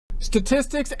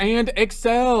Statistics and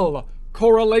Excel.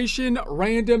 Correlation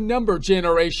random number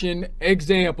generation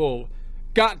example.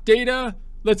 Got data?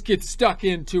 Let's get stuck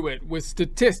into it with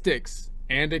statistics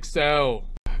and Excel.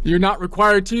 You're not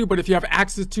required to, but if you have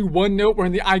access to OneNote, we're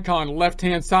in the icon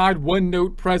left-hand side,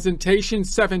 OneNote presentation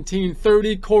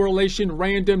 1730 correlation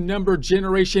random number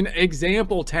generation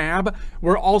example tab.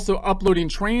 We're also uploading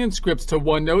transcripts to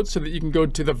OneNote so that you can go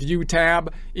to the View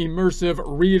tab, immersive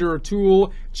reader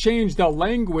tool, change the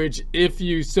language if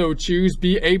you so choose,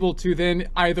 be able to then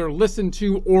either listen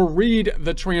to or read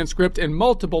the transcript in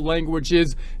multiple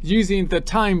languages using the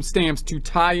timestamps to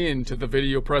tie into the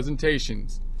video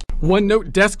presentations.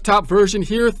 OneNote desktop version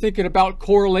here, thinking about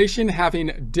correlation,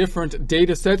 having different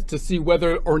data sets to see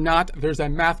whether or not there's a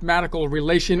mathematical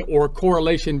relation or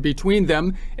correlation between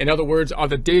them. In other words, are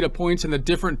the data points in the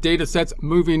different data sets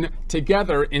moving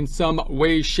together in some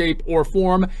way, shape, or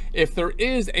form? If there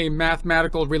is a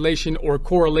mathematical relation or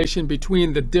correlation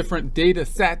between the different data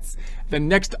sets, the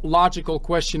next logical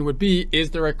question would be,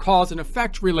 is there a cause and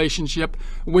effect relationship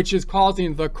which is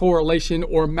causing the correlation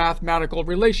or mathematical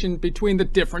relation between the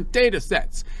different data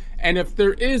sets? And if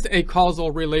there is a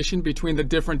causal relation between the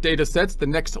different data sets, the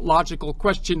next logical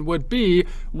question would be,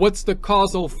 what's the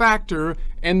causal factor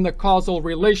in the causal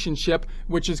relationship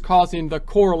which is causing the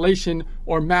correlation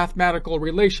or mathematical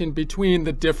relation between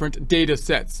the different data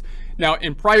sets? Now,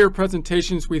 in prior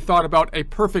presentations, we thought about a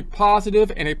perfect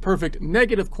positive and a perfect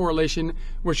negative correlation,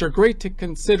 which are great to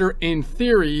consider in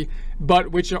theory,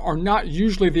 but which are not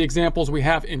usually the examples we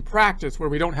have in practice, where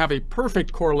we don't have a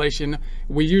perfect correlation.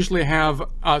 We usually have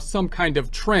some kind of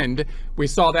trend. We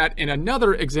saw that in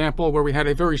another example where we had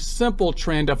a very simple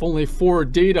trend of only 4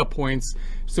 data points,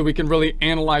 so we can really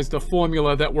analyze the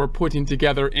formula that we're putting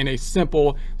together in a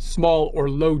simple, small, or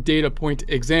low data point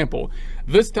example.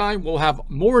 This time we'll have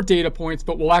more data points,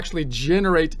 but we'll actually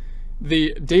generate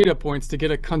the data points to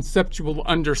get a conceptual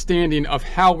understanding of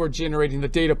how we're generating the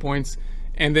data points,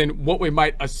 and then what we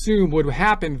might assume would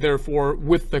happen, therefore,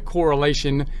 with the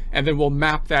correlation, and then we'll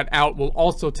map that out. We'll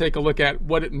also take a look at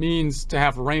what it means to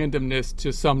have randomness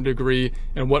to some degree,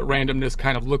 and what randomness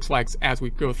kind of looks like as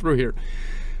we go through here.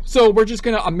 So we're just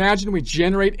going to imagine we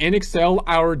generate in Excel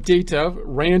our data,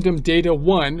 random data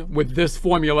 1, with this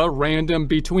formula, random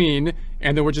between,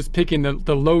 and then we're just picking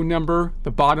the low number, the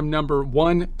bottom number,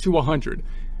 1 to 100.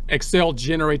 Excel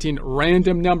generating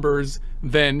random numbers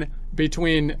then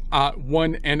between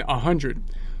 1 and 100.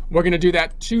 We're going to do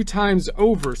that 2 times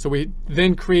over. So we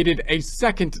then created a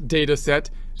second data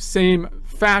set, same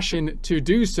fashion to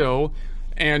do so.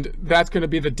 And that's going to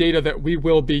be the data that we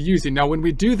will be using. Now, when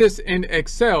we do this in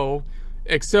Excel,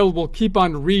 Excel will keep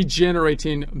on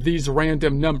regenerating these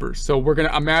random numbers. So we're going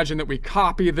to imagine that we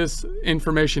copy this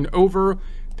information over,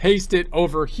 paste it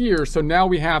over here. So now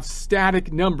we have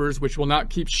static numbers, which will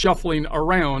not keep shuffling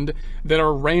around, that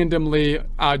are randomly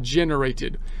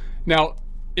generated. Now,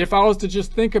 if I was to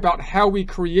just think about how we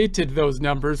created those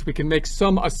numbers, we can make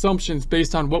some assumptions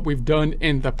based on what we've done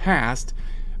in the past.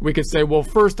 We could say, well,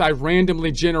 first I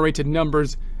randomly generated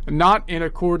numbers not in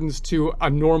accordance to a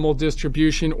normal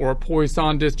distribution or a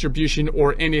Poisson distribution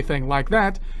or anything like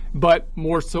that, but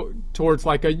more so towards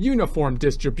like a uniform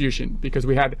distribution, because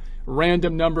we had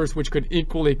random numbers which could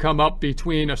equally come up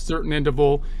between a certain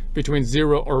interval between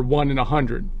 0 or 1 and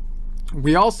 100.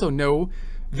 We also know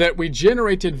that we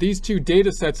generated these 2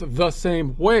 data sets the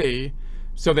same way,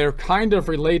 so they're kind of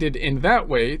related in that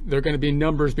way. They're going to be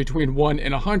numbers between 1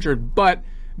 and 100, but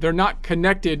they're not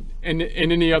connected in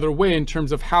any other way in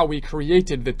terms of how we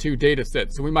created the 2 data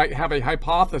sets. So we might have a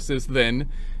hypothesis then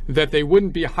that they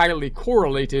wouldn't be highly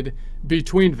correlated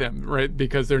between them, right?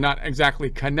 Because they're not exactly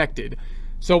connected.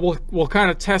 So we'll kind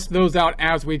of test those out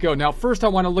as we go. Now, first I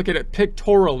want to look at it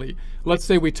pictorially. Let's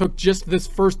say we took just this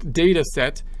first data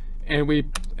set and we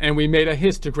made a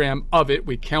histogram of it.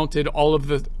 We counted all of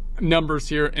the numbers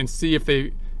here and see if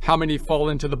how many fall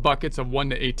into the buckets of 1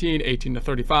 to 18, 18 to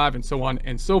 35, and so on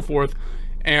and so forth.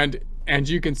 And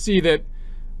you can see that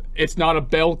it's not a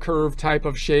bell curve type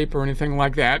of shape or anything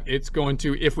like that. It's going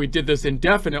to, if we did this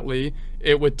indefinitely,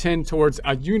 it would tend towards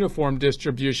a uniform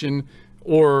distribution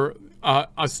or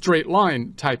a straight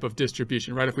line type of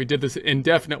distribution, right? If we did this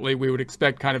indefinitely, we would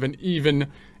expect kind of an even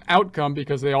outcome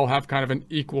because they all have kind of an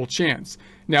equal chance.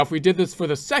 Now, if we did this for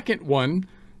the second one,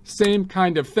 same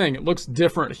kind of thing. It looks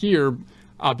different here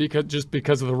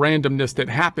because of the randomness that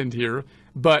happened here,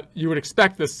 but you would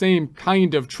expect the same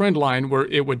kind of trend line where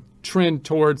it would trend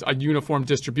towards a uniform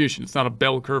distribution. It's not a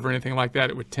bell curve or anything like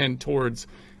that. It would tend towards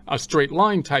a straight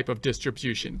line type of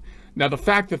distribution. Now, the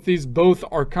fact that these both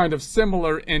are kind of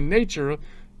similar in nature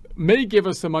may give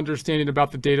us some understanding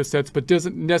about the data sets, but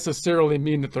doesn't necessarily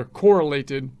mean that they're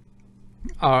correlated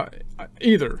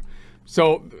either.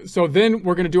 So then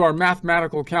we're going to do our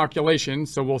mathematical calculation.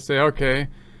 So we'll say, okay,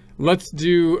 let's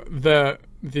do the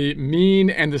mean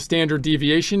and the standard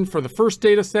deviation for the first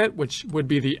data set, which would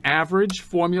be the average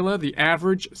formula. The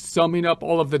average, summing up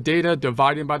all of the data,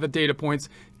 dividing by the data points,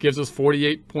 gives us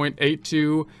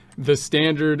 48.82. The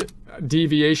standard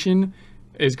deviation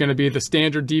is going to be the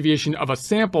standard deviation of a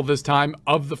sample this time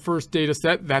of the first data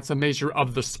set. That's a measure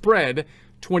of the spread.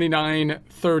 29,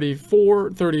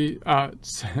 34,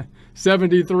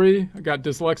 73. I got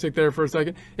dyslexic there for a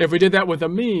second. If we did that with a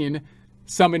mean,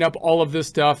 summing up all of this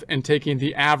stuff and taking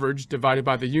the average divided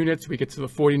by the units, we get to the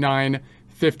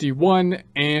 49.51.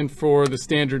 And for the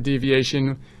standard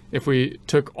deviation, if we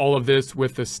took all of this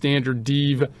with the standard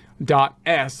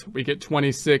dev.s, we get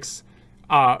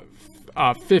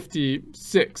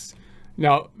 26.56.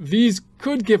 Now, these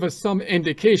could give us some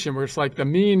indication where it's like the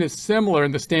mean is similar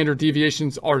and the standard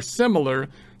deviations are similar.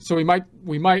 So we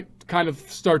might kind of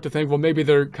start to think, well, maybe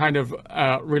they're kind of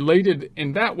related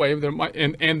in that way. There might,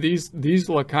 and these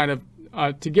look kind of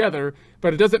together,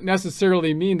 but it doesn't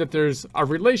necessarily mean that there's a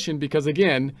relation, because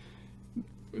again,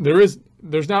 there's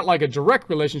not like a direct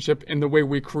relationship in the way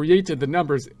we created the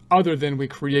numbers, other than we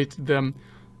created them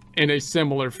in a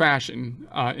similar fashion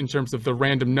in terms of the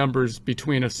random numbers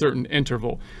between a certain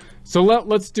interval. So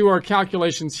let's do our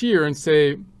calculations here and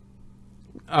say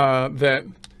that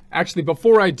actually,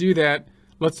 before I do that,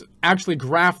 let's actually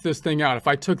graph this thing out. If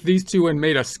I took these two and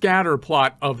made a scatter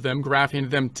plot of them, graphing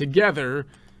them together,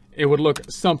 it would look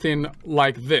something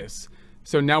like this.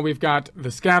 So now we've got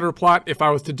the scatter plot. If I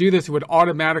was to do this, it would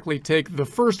automatically take the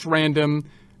first random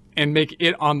and make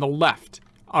it on the left.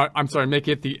 I'm sorry, make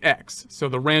it the X. So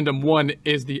the random one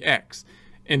is the X.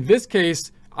 In this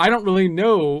case, I don't really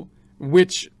know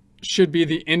which should be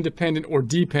the independent or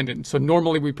dependent. So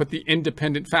normally we put the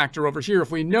independent factor over here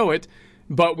if we know it,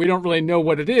 but we don't really know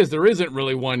what it is. There isn't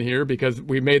really one here because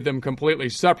we made them completely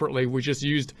separately. We just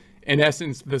used, in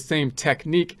essence, the same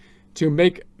technique to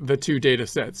make the two data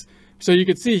sets. So you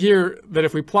can see here that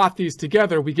if we plot these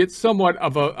together, we get somewhat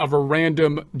of a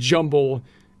random jumble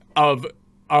of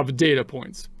data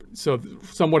points. So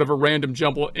somewhat of a random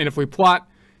jumble. And if we plot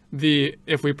the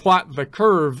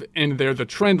curve in there, the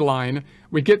trend line,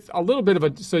 we get a little bit of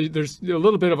there's a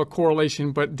little bit of a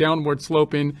correlation, but downward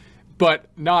sloping, but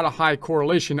not a high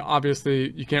correlation.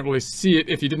 Obviously, you can't really see it.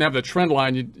 If you didn't have the trend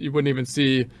line, you wouldn't even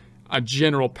see a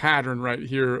general pattern right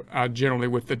here, generally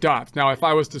with the dots. Now, if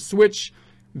I was to switch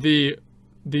the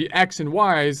X and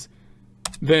Y's,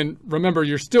 then remember,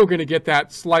 you're still going to get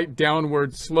that slight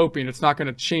downward sloping. It's not going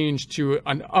to change to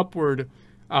an upward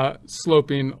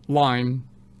sloping line.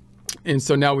 And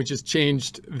so now we just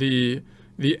changed the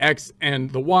X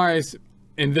and the Y's.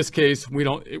 In this case,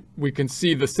 we can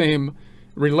see the same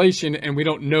relation, and we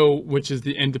don't know which is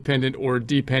the independent or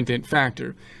dependent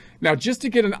factor. Now, just to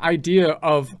get an idea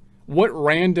of what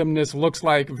randomness looks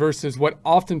like versus what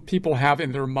often people have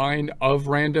in their mind of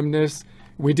randomness,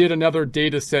 we did another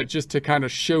data set just to kind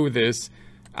of show this.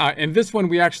 And this one,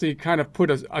 we actually kind of put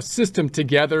a system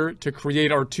together to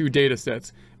create our two data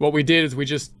sets. What we did is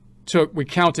we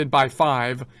counted by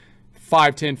 5,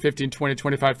 10, 15, 20,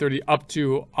 25, 30, up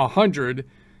to 100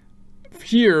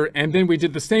 here. And then we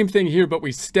did the same thing here, but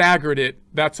we staggered it.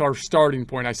 That's our starting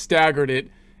point. I staggered it,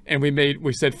 and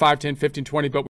we said 5, 10, 15, 20, but